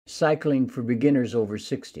Cycling for beginners over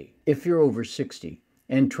 60. If you're over 60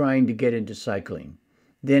 and trying to get into cycling,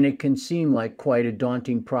 then it can seem like quite a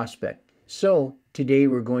daunting prospect. So, today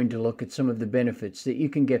we're going to look at some of the benefits that you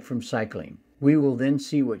can get from cycling. We will then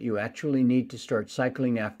see what you actually need to start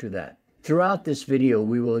cycling after that. Throughout this video,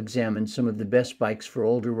 we will examine some of the best bikes for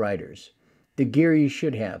older riders, the gear you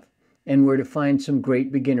should have, and where to find some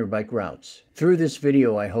great beginner bike routes. Through this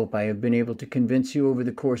video, I hope I have been able to convince you over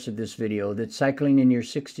the course of this video that cycling in your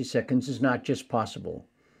 60 seconds is not just possible,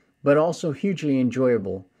 but also hugely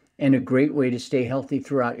enjoyable and a great way to stay healthy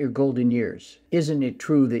throughout your golden years. Isn't it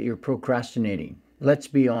true that you're procrastinating? Let's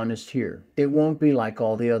be honest here. It won't be like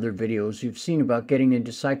all the other videos you've seen about getting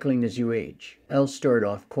into cycling as you age. I'll start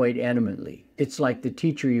off quite adamantly. It's like the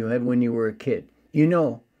teacher you had when you were a kid. You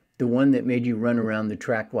know, the one that made you run around the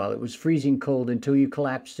track while it was freezing cold until you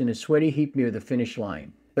collapsed in a sweaty heap near the finish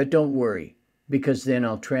line. But don't worry, because then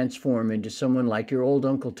I'll transform into someone like your old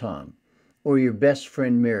Uncle Tom or your best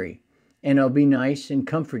friend Mary, and I'll be nice and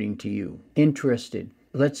comforting to you. Interested?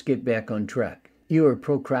 Let's get back on track. You are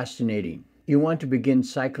procrastinating. You want to begin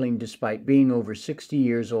cycling despite being over 60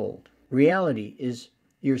 years old. Reality is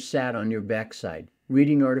you're sat on your backside,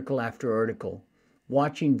 reading article after article,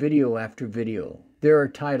 watching video after video. There are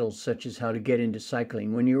titles such as How to Get into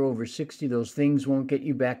Cycling When You're Over 60. Those things won't get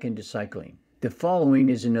you back into cycling. The following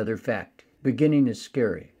is another fact. Beginning is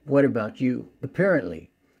scary. What about you?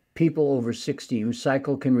 Apparently, people over 60 who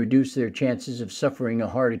cycle can reduce their chances of suffering a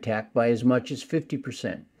heart attack by as much as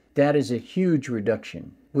 50%. That is a huge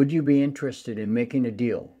reduction. Would you be interested in making a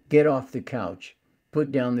deal? Get off the couch,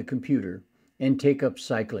 put down the computer, and take up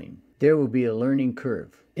cycling. There will be a learning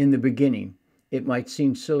curve. In the beginning, it might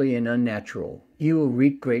seem silly and unnatural. You will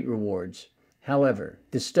reap great rewards. However,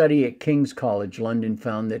 the study at King's College London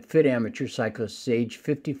found that fit amateur cyclists aged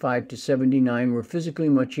 55 to 79 were physically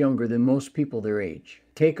much younger than most people their age.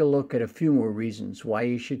 Take a look at a few more reasons why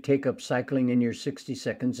you should take up cycling in your 60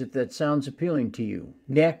 seconds if that sounds appealing to you.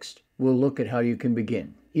 Next, we'll look at how you can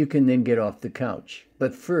begin. You can then get off the couch.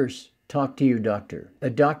 But first, talk to your doctor. A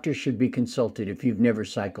doctor should be consulted if you've never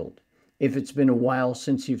cycled, if it's been a while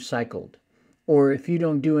since you've cycled, or if you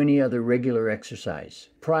don't do any other regular exercise.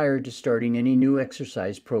 Prior to starting any new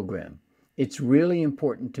exercise program, it's really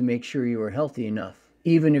important to make sure you are healthy enough.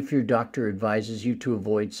 Even if your doctor advises you to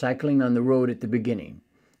avoid cycling on the road at the beginning,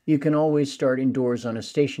 you can always start indoors on a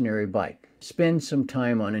stationary bike. Spend some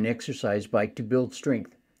time on an exercise bike to build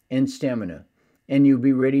strength and stamina, and you'll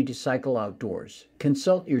be ready to cycle outdoors.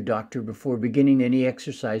 Consult your doctor before beginning any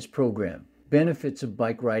exercise program. Benefits of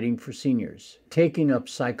bike riding for seniors. Taking up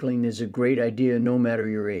cycling is a great idea no matter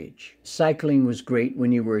your age. Cycling was great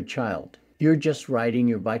when you were a child. You're just riding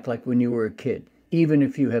your bike like when you were a kid. Even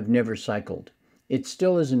if you have never cycled, it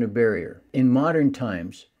still isn't a barrier. In modern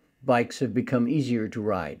times, bikes have become easier to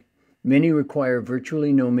ride. Many require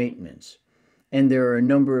virtually no maintenance, and there are a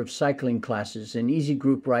number of cycling classes and easy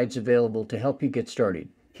group rides available to help you get started.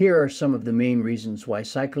 Here are some of the main reasons why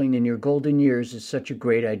cycling in your golden years is such a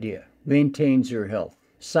great idea. Maintains your health.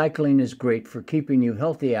 Cycling is great for keeping you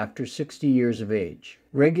healthy after 60 years of age.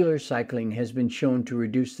 Regular cycling has been shown to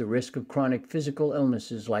reduce the risk of chronic physical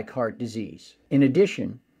illnesses like heart disease. In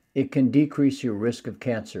addition, it can decrease your risk of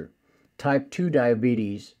cancer, type 2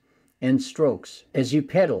 diabetes, and strokes. As you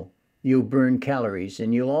pedal, you'll burn calories,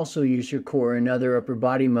 and you'll also use your core and other upper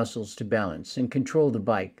body muscles to balance and control the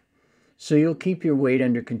bike, so you'll keep your weight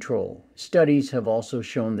under control. Studies have also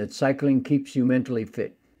shown that cycling keeps you mentally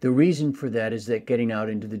fit. The reason for that is that getting out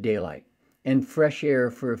into the daylight and fresh air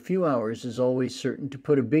for a few hours is always certain to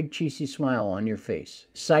put a big cheesy smile on your face.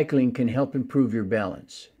 Cycling can help improve your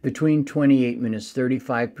balance. Between 28 minutes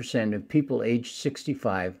 35% of people aged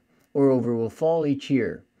 65 or over will fall each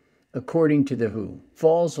year, according to the WHO.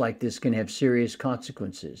 Falls like this can have serious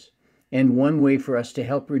consequences, and one way for us to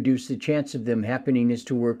help reduce the chance of them happening is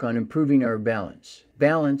to work on improving our balance.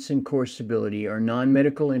 Balance and core stability are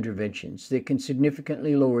non-medical interventions that can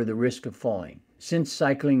significantly lower the risk of falling. Since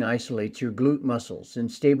cycling isolates your glute muscles and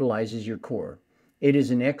stabilizes your core, it is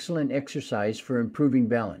an excellent exercise for improving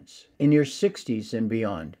balance. In your 60s and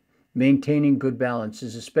beyond, maintaining good balance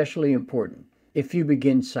is especially important. If you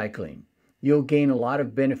begin cycling, you'll gain a lot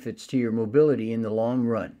of benefits to your mobility in the long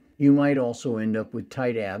run. You might also end up with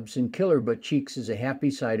tight abs and killer butt cheeks as a happy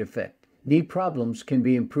side effect. Knee problems can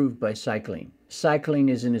be improved by cycling. Cycling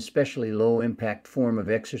is an especially low-impact form of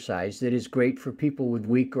exercise that is great for people with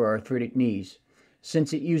weak or arthritic knees,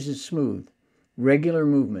 since it uses smooth, regular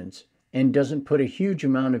movements and doesn't put a huge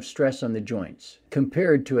amount of stress on the joints,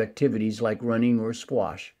 compared to activities like running or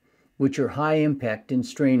squash, which are high impact and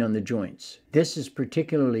strain on the joints. This is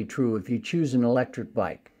particularly true if you choose an electric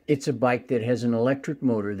bike. It's a bike that has an electric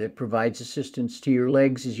motor that provides assistance to your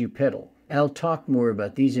legs as you pedal. I'll talk more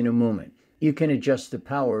about these in a moment. You can adjust the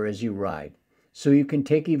power as you ride, so you can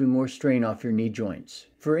take even more strain off your knee joints.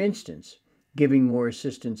 For instance, giving more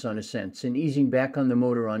assistance on ascents and easing back on the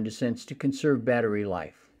motor on descents to conserve battery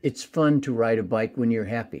life. It's fun to ride a bike when you're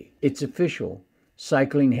happy. It's official.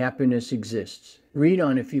 Cycling happiness exists. Read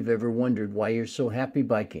on if you've ever wondered why you're so happy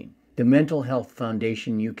biking. The Mental Health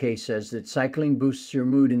Foundation UK says that cycling boosts your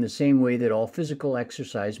mood in the same way that all physical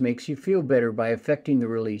exercise makes you feel better by affecting the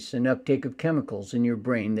release and uptake of chemicals in your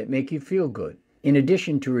brain that make you feel good. In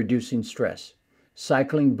addition to reducing stress,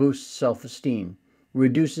 cycling boosts self-esteem,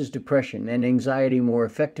 reduces depression and anxiety more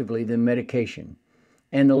effectively than medication,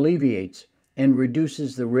 and alleviates and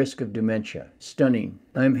reduces the risk of dementia. Stunning.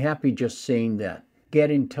 I'm happy just saying that. Get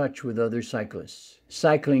in touch with other cyclists.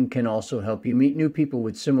 Cycling can also help you meet new people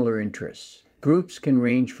with similar interests. Groups can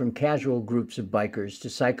range from casual groups of bikers to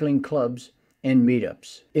cycling clubs and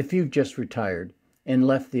meetups. If you've just retired and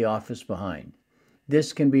left the office behind,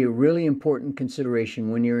 this can be a really important consideration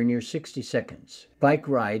when you're in your 60 seconds. Bike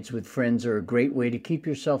rides with friends are a great way to keep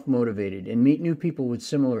yourself motivated and meet new people with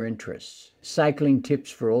similar interests. Cycling tips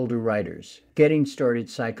for older riders. Getting started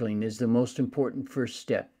cycling is the most important first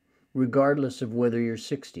step, regardless of whether you're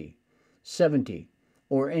 60, 70,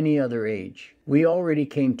 or any other age. We already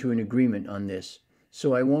came to an agreement on this,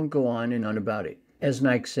 so I won't go on and on about it. As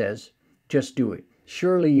Nike says, just do it.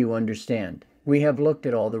 Surely you understand. We have looked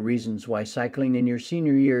at all the reasons why cycling in your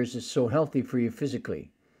senior years is so healthy for you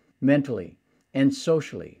physically, mentally, and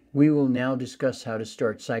socially. We will now discuss how to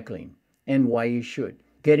start cycling and why you should.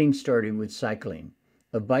 Getting started with cycling,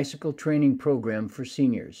 a bicycle training program for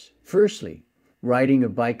seniors. Firstly, riding a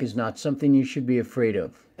bike is not something you should be afraid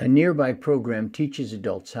of. A nearby program teaches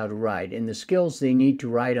adults how to ride and the skills they need to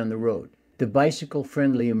ride on the road. The Bicycle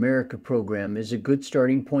Friendly America program is a good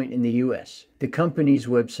starting point in the U.S. The company's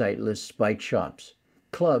website lists bike shops,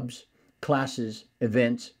 clubs, classes,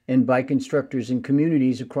 events, and bike instructors in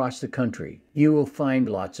communities across the country. You will find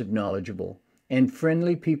lots of knowledgeable and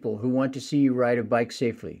friendly people who want to see you ride a bike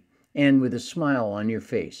safely and with a smile on your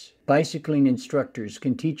face. Bicycling instructors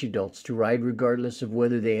can teach adults to ride regardless of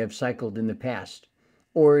whether they have cycled in the past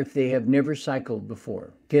or if they have never cycled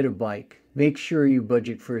before. Get a bike. Make sure you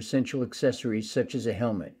budget for essential accessories such as a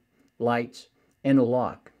helmet, lights, and a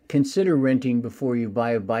lock. Consider renting before you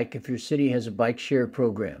buy a bike if your city has a bike share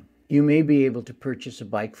program. You may be able to purchase a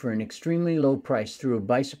bike for an extremely low price through a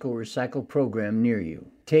bicycle recycle program near you.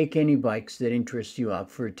 Take any bikes that interest you out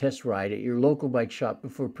for a test ride at your local bike shop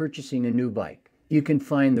before purchasing a new bike. You can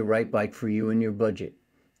find the right bike for you and your budget,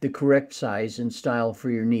 the correct size and style for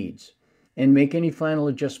your needs, and make any final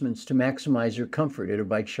adjustments to maximize your comfort at a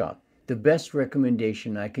bike shop. The best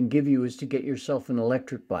recommendation I can give you is to get yourself an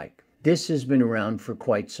electric bike. This has been around for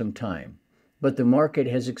quite some time, but the market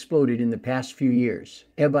has exploded in the past few years.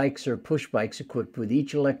 E-bikes are push bikes equipped with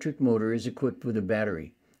each electric motor is equipped with a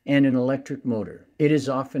battery and an electric motor. It is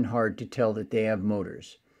often hard to tell that they have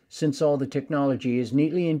motors, since all the technology is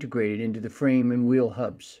neatly integrated into the frame and wheel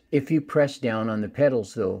hubs. If you press down on the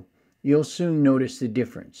pedals though, you'll soon notice the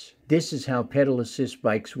difference. This is how pedal assist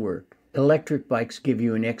bikes work. Electric bikes give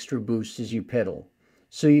you an extra boost as you pedal,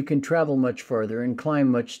 so you can travel much farther and climb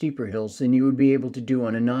much steeper hills than you would be able to do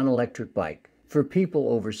on a non-electric bike. For people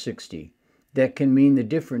over 60, that can mean the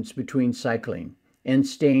difference between cycling and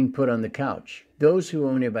staying put on the couch. Those who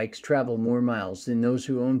own e-bikes travel more miles than those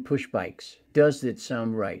who own push bikes. Does that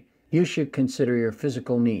sound right? You should consider your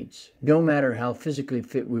physical needs. No matter how physically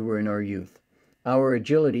fit we were in our youth, our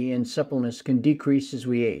agility and suppleness can decrease as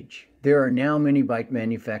we age. There are now many bike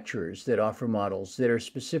manufacturers that offer models that are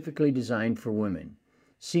specifically designed for women,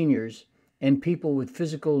 seniors, and people with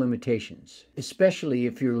physical limitations, especially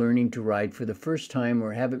if you're learning to ride for the first time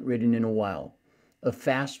or haven't ridden in a while. A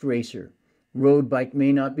fast racer road bike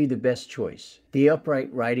may not be the best choice. The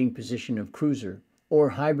upright riding position of cruiser or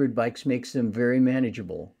hybrid bikes makes them very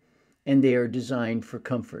manageable, and they are designed for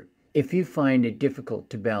comfort. If you find it difficult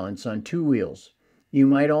to balance on two wheels, you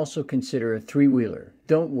might also consider a three-wheeler.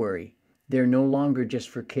 Don't worry, they're no longer just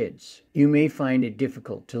for kids. You may find it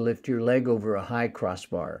difficult to lift your leg over a high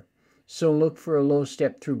crossbar, so look for a low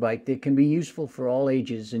step-through bike that can be useful for all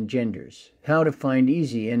ages and genders. How to find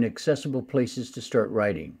easy and accessible places to start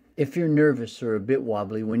riding. If you're nervous or a bit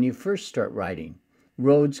wobbly when you first start riding,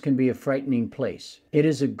 roads can be a frightening place. It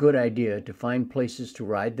is a good idea to find places to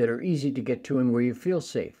ride that are easy to get to and where you feel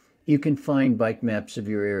safe. You can find bike maps of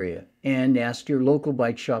your area and ask your local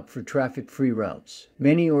bike shop for traffic-free routes.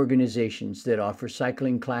 Many organizations that offer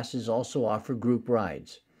cycling classes also offer group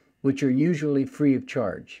rides, which are usually free of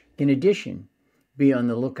charge. In addition, be on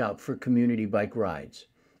the lookout for community bike rides,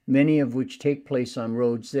 many of which take place on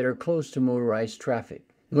roads that are close to motorized traffic.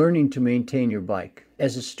 Learning to maintain your bike.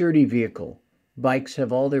 As a sturdy vehicle, bikes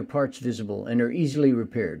have all their parts visible and are easily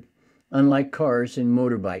repaired. Unlike cars and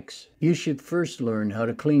motorbikes, you should first learn how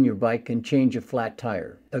to clean your bike and change a flat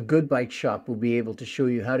tire. A good bike shop will be able to show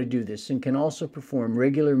you how to do this and can also perform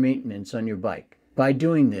regular maintenance on your bike. By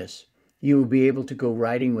doing this, you will be able to go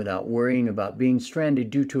riding without worrying about being stranded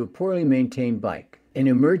due to a poorly maintained bike. An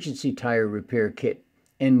emergency tire repair kit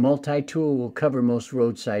and multi-tool will cover most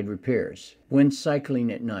roadside repairs. When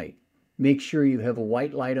cycling at night, make sure you have a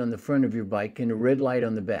white light on the front of your bike and a red light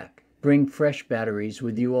on the back. Bring fresh batteries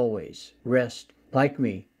with you always. Rest. Like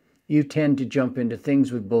me, you tend to jump into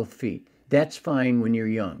things with both feet. That's fine when you're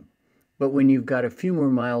young. But when you've got a few more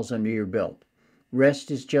miles under your belt,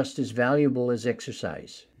 rest is just as valuable as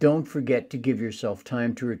exercise. Don't forget to give yourself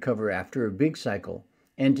time to recover after a big cycle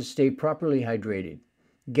and to stay properly hydrated.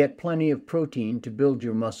 Get plenty of protein to build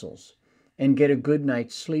your muscles, and get a good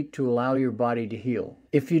night's sleep to allow your body to heal.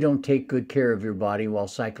 If you don't take good care of your body while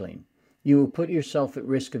cycling, you will put yourself at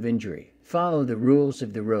risk of injury. Follow the rules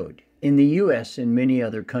of the road. In the US and many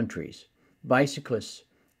other countries, bicyclists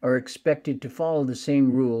are expected to follow the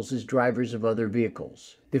same rules as drivers of other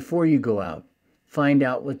vehicles. Before you go out, find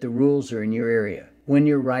out what the rules are in your area. When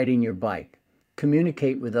you're riding your bike,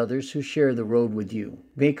 communicate with others who share the road with you.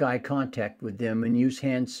 Make eye contact with them and use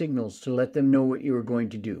hand signals to let them know what you are going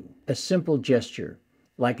to do. A simple gesture,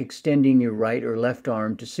 like extending your right or left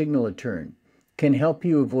arm to signal a turn, can help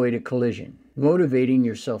you avoid a collision. Motivating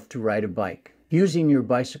yourself to ride a bike. Using your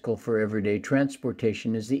bicycle for everyday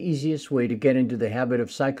transportation is the easiest way to get into the habit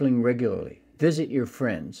of cycling regularly. Visit your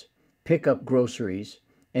friends, pick up groceries,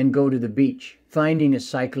 and go to the beach. Finding a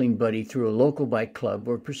cycling buddy through a local bike club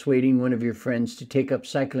or persuading one of your friends to take up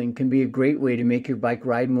cycling can be a great way to make your bike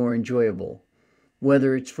ride more enjoyable,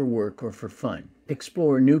 whether it's for work or for fun.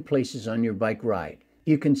 Explore new places on your bike ride.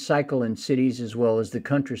 You can cycle in cities as well as the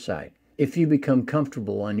countryside. If you become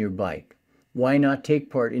comfortable on your bike, why not take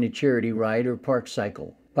part in a charity ride or park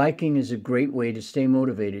cycle? Biking is a great way to stay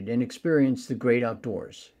motivated and experience the great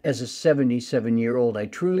outdoors. As a 77-year-old, I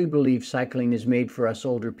truly believe cycling is made for us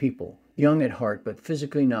older people, young at heart but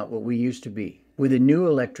physically not what we used to be. With a new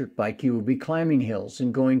electric bike, you will be climbing hills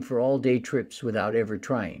and going for all-day trips without ever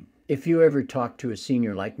trying. If you ever talk to a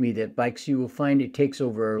senior like me that bikes, you will find it takes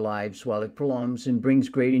over our lives while it prolongs and brings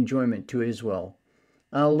great enjoyment to it as well.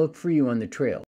 I'll look for you on the trail.